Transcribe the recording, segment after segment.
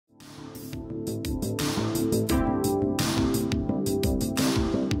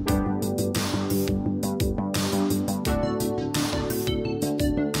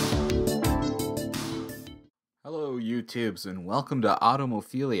YouTubes, and welcome to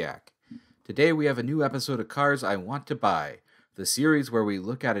Automophiliac. Today we have a new episode of Cars I Want to Buy, the series where we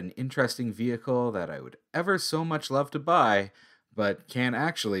look at an interesting vehicle that I would ever so much love to buy, but can't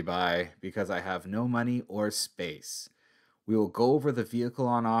actually buy because I have no money or space. We will go over the vehicle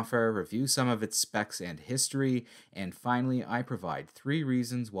on offer, review some of its specs and history, and finally I provide 3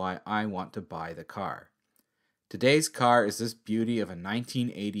 reasons why I want to buy the car. Today's car is this beauty of a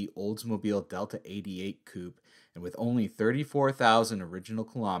 1980 Oldsmobile Delta 88 Coupe, and with only 34,000 original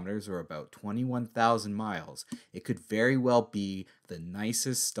kilometers, or about 21,000 miles, it could very well be the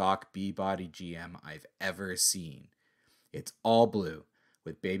nicest stock B-body GM I've ever seen. It's all blue,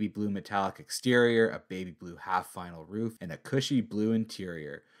 with baby blue metallic exterior, a baby blue half-vinyl roof, and a cushy blue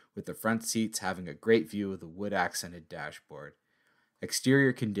interior, with the front seats having a great view of the wood-accented dashboard.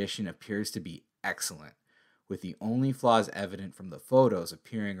 Exterior condition appears to be excellent, with the only flaws evident from the photos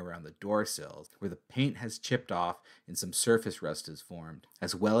appearing around the door sills, where the paint has chipped off and some surface rust has formed,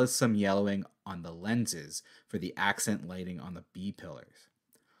 as well as some yellowing on the lenses for the accent lighting on the B-pillars.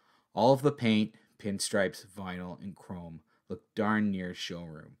 All of the paint, pinstripes, vinyl, and chrome look darn near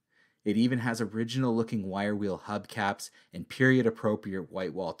showroom. It even has original-looking wire wheel hubcaps and period-appropriate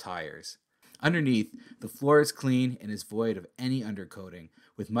white wall tires. Underneath, the floor is clean and is void of any undercoating,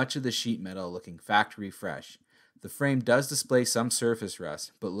 with much of the sheet metal looking factory fresh. The frame does display some surface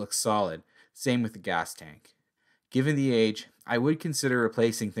rust, but looks solid, same with the gas tank. Given the age, I would consider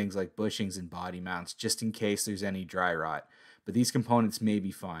replacing things like bushings and body mounts just in case there's any dry rot, but these components may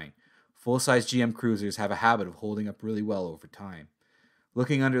be fine. Full-size GM Cruisers have a habit of holding up really well over time.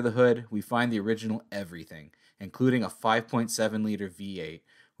 Looking under the hood, we find the original everything, including a 5.7-liter V8,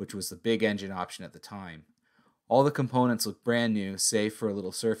 which was the big engine option at the time. All the components look brand new, save for a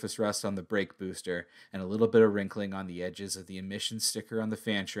little surface rust on the brake booster and a little bit of wrinkling on the edges of the emissions sticker on the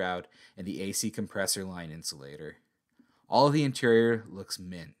fan shroud and the AC compressor line insulator. All of the interior looks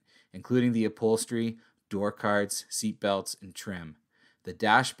mint, including the upholstery, door cards, seat belts, and trim. The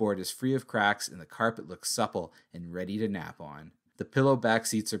dashboard is free of cracks and the carpet looks supple and ready to nap on. The pillow back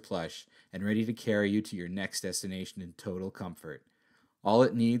seats are plush and ready to carry you to your next destination in total comfort. All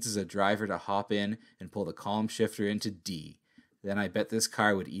it needs is a driver to hop in and pull the column shifter into D. Then I bet this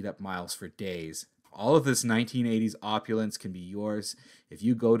car would eat up miles for days. All of this 1980s opulence can be yours if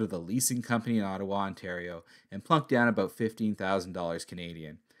you go to the Leasing Company in Ottawa, Ontario, and plunk down about $15,000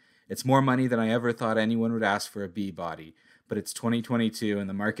 Canadian. It's more money than I ever thought anyone would ask for a B-body, but it's 2022 and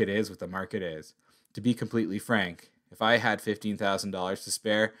the market is what the market is. To be completely frank, if I had $15,000 to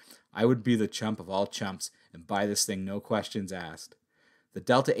spare, I would be the chump of all chumps and buy this thing no questions asked. The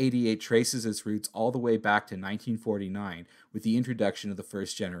Delta 88 traces its roots all the way back to 1949 with the introduction of the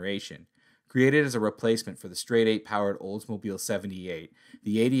first generation. Created as a replacement for the straight-8 powered Oldsmobile 78,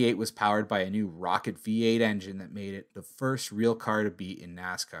 the 88 was powered by a new rocket V8 engine that made it the first real car to beat in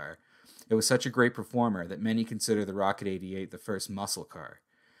NASCAR. It was such a great performer that many consider the Rocket 88 the first muscle car.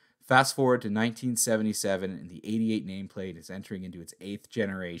 Fast forward to 1977 and the 88 nameplate is entering into its 8th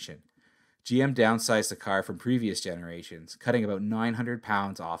generation. GM downsized the car from previous generations, cutting about 900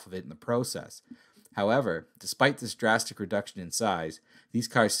 pounds off of it in the process. However, despite this drastic reduction in size, these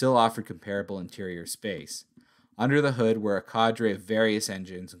cars still offered comparable interior space. Under the hood were a cadre of various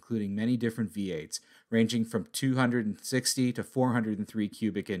engines, including many different V8s, ranging from 260 to 403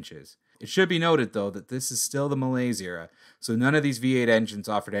 cubic inches. It should be noted, though, that this is still the malaise era, so none of these V8 engines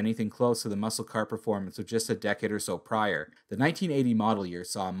offered anything close to the muscle car performance of just a decade or so prior. The 1980 model year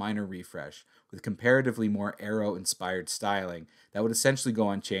saw a minor refresh, with comparatively more aero-inspired styling that would essentially go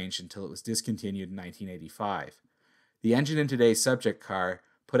unchanged until it was discontinued in 1985. The engine in today's subject car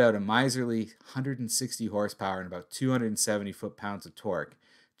put out a miserly 160 horsepower and about 270 foot-pounds of torque,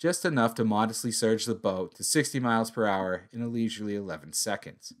 just enough to modestly surge the boat to 60 miles per hour in a leisurely 11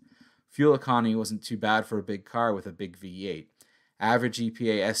 seconds. Fuel economy wasn't too bad for a big car with a big V8. Average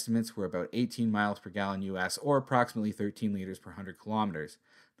EPA estimates were about 18 miles per gallon US, or approximately 13 liters per 100 kilometers.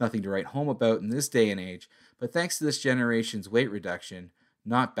 Nothing to write home about in this day and age, but thanks to this generation's weight reduction,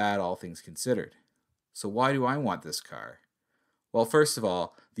 not bad all things considered. So why do I want this car? Well, first of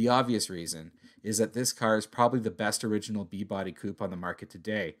all, the obvious reason is that this car is probably the best original B-body coupe on the market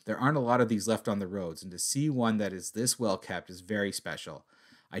today. There aren't a lot of these left on the roads, and to see one that is this well kept is very special.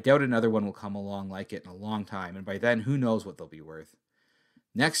 I doubt another one will come along like it in a long time, and by then, who knows what they'll be worth.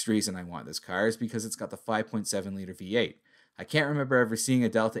 Next reason I want this car is because it's got the 5.7-liter V8. I can't remember ever seeing a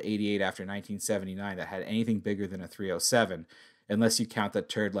Delta 88 after 1979 that had anything bigger than a 307, unless you count that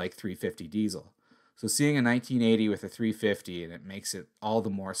turd like 350 diesel. So seeing a 1980 with a 350, and it makes it all the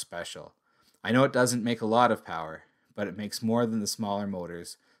more special. I know it doesn't make a lot of power, but it makes more than the smaller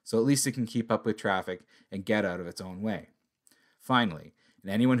motors, so at least it can keep up with traffic and get out of its own way. Finally, and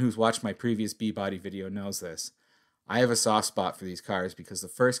anyone who's watched my previous B-Body video knows this, I have a soft spot for these cars because the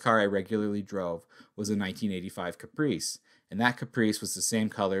first car I regularly drove was a 1985 Caprice, and that Caprice was the same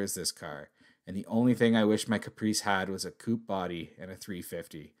color as this car, and the only thing I wish my Caprice had was a coupe body and a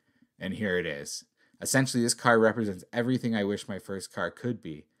 350. And here it is. Essentially, this car represents everything I wish my first car could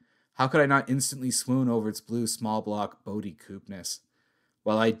be. How could I not instantly swoon over its blue small block Bodie coupeness?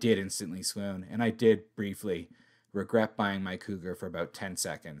 Well, I did instantly swoon, and I did briefly regret buying my Cougar for about 10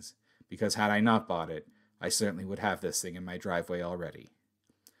 seconds, because had I not bought it, I certainly would have this thing in my driveway already.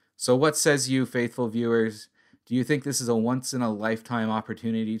 So what says you, faithful viewers? Do you think this is a once-in-a-lifetime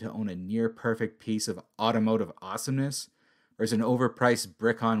opportunity to own a near-perfect piece of automotive awesomeness? Or is it an overpriced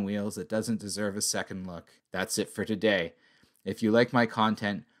brick on wheels that doesn't deserve a second look? That's it for today. If you like my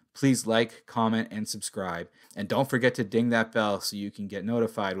content, please like, comment, and subscribe. And don't forget to ding that bell so you can get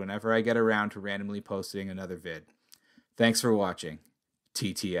notified whenever I get around to randomly posting another vid. Thanks for watching.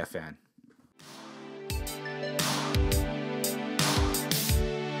 TTFN.